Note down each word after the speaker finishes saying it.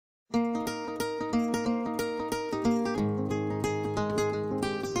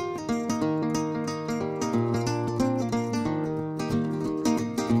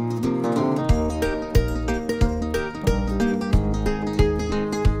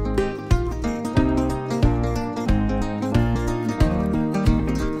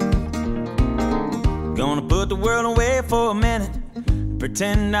for a minute,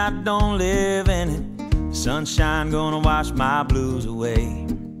 pretend I don't live in it. Sunshine gonna wash my blues away.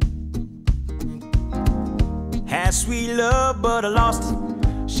 Had sweet love, but I lost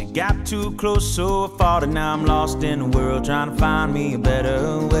it. She got too close, so I fought it. Now I'm lost in the world, trying to find me a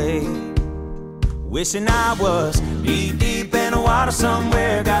better way. Wishing I was knee deep in the water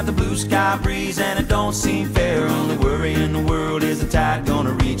somewhere. Got the blue sky breeze and it don't seem fair. Only worry in the world is the tide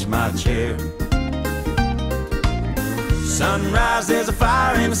gonna reach my chair. Sunrise, there's a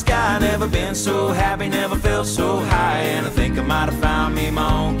fire in the sky. Never been so happy, never felt so high. And I think I might have found me my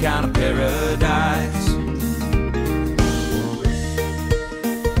own kind of paradise.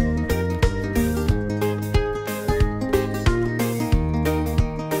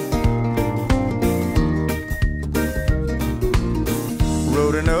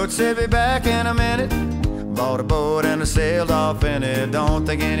 Wrote a note, said be back in a minute. Bought a boat and I sailed off in it. Don't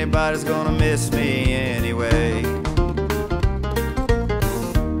think anybody's gonna miss me anyway.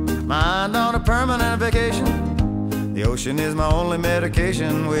 Mind on a permanent vacation. The ocean is my only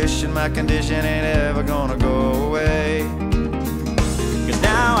medication. Wishing my condition ain't ever gonna go away. Cause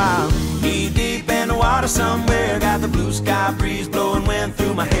now I'm knee deep in the water somewhere. Got the blue sky breeze blowing wind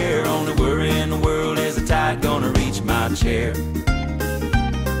through my hair. Only worry in the world is the tide gonna reach my chair.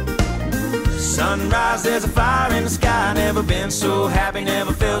 Sunrise, there's a fire in the sky. Never been so happy,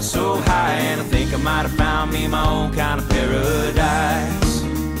 never felt so high. And I think I might have found me my own kind of paradise.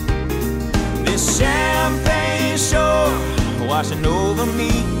 This champagne shore washing over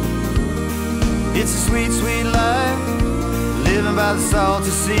me. It's a sweet, sweet life, living by the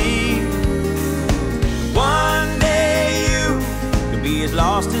salty sea. One day you could be as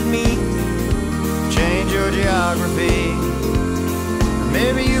lost as me. Change your geography,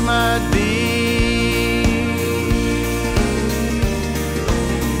 maybe you might be.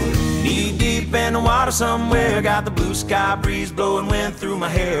 Knee deep in the water somewhere. Got the blue sky breeze blowing wind through my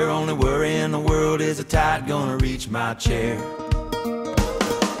hair. Only worry in the world is the tide gonna reach my chair.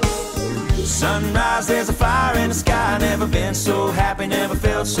 Sunrise, there's a fire in the sky. Never been so happy, never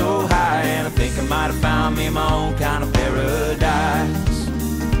felt so high. And I think I might have found me my own kind of paradise.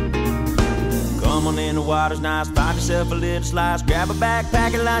 Come on in, the water's nice. Find yourself a little slice. Grab a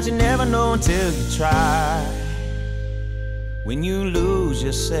backpack and lunch. You never know until you try. When you lose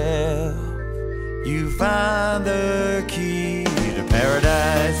yourself, you find the key to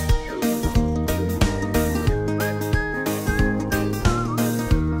paradise.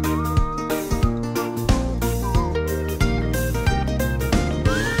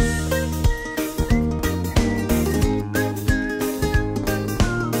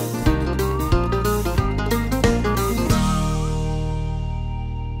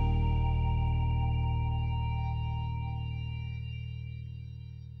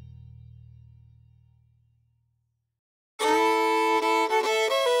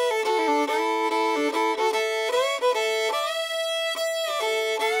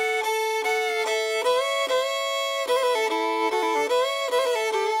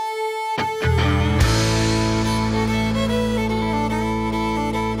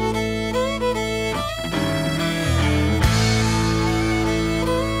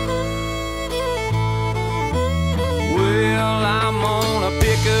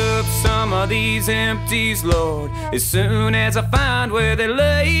 These empties, Lord, as soon as I find where they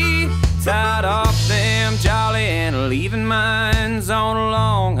lay. Tied off them jolly and leaving mines on a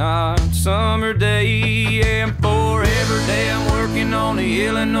long hot summer day. And for every day I'm working on the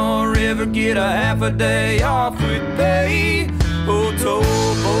Illinois River, get a half a day off with pay. Oh,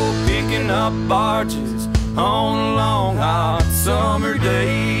 towboat picking up barges on a long hot summer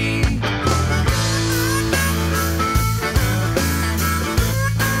day.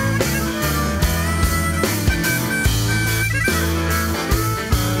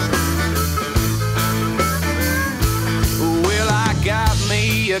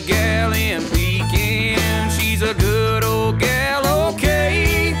 A gal in Pekin, she's a good old gal,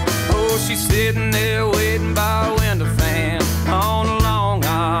 okay. Oh, she's sitting there waiting by a window fan on a long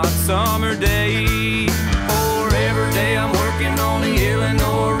hot summer day. For every day I'm working on the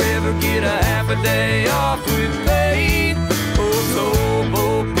Illinois River, get a half a day off with pay. Oh,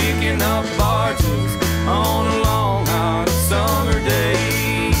 towboat picking up barges on a long hot summer day.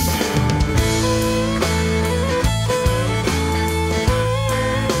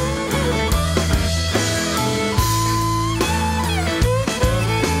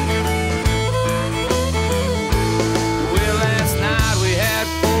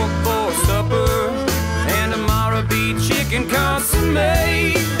 Chicken consomme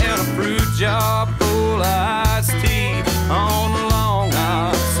and a fruit jar full of iced tea on a long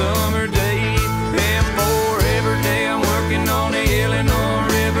hot summer day. And for every day I'm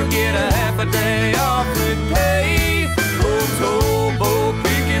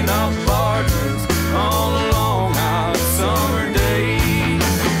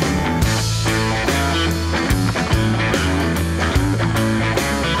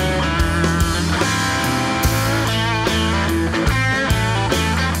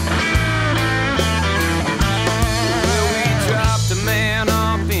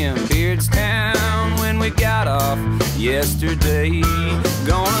we got off yesterday.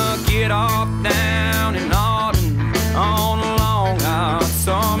 Gonna get off down in Auden on a long hot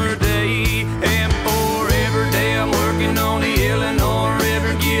summer day. And for every day I'm working on the Illinois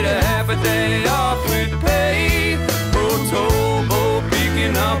River, get a half a day off with pay. For towboat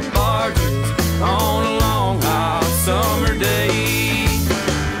picking up barges on a long hot summer day.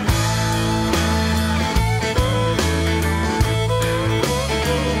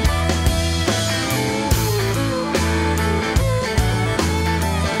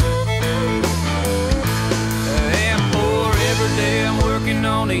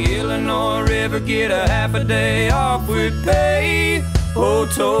 On the Illinois River, get a half a day off with pay. Oh,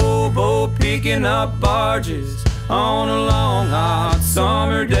 towboat picking up barges on a long hot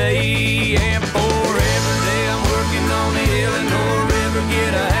summer day. And for every day I'm working on the Illinois River,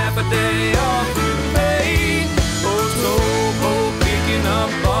 get a half a day off with pay. Oh, towboat picking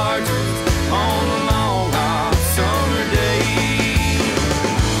up barges on a long hot summer day.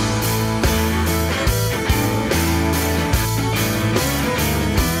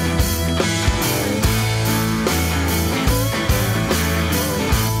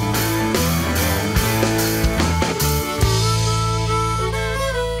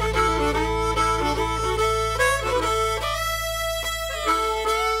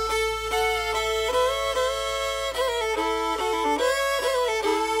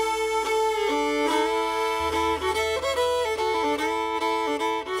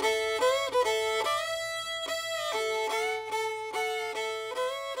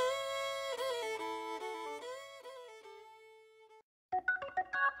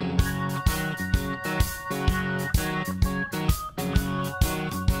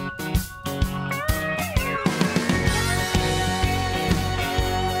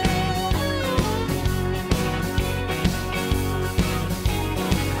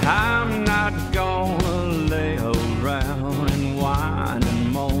 I'm not gonna lay around and whine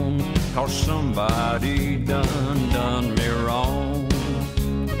and moan, 'cause somebody done me wrong.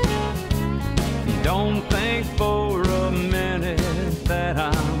 Don't think for a minute that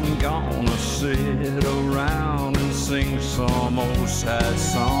I'm gonna sit around and sing some old sad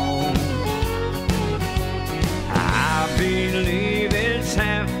song. I believe it's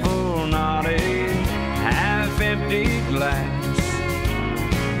half full, not a half empty glass.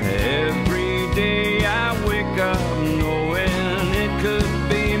 Every day I wake up knowing it could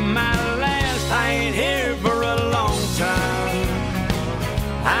be my last. I ain't here for a long time,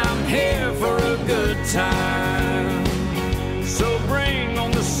 I'm here for a good time. So bring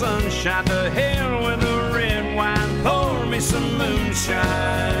on the sunshine, to hell with the red wine, pour me some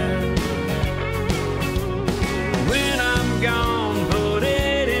moonshine. When I'm gone, put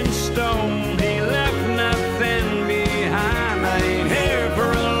it in stone, he left nothing behind. I ain't here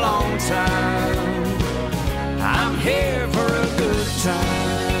for a long time, I'm here for a good time.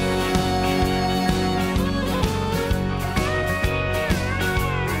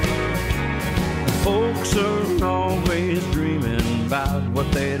 Folks are always dreaming about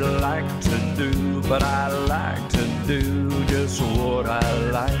what they'd like to do, but I like to do just what I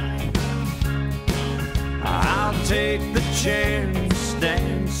like. I'll take the chance,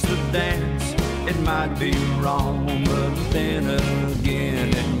 dance the dance. It might be wrong, but then again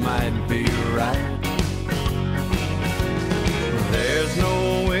it might be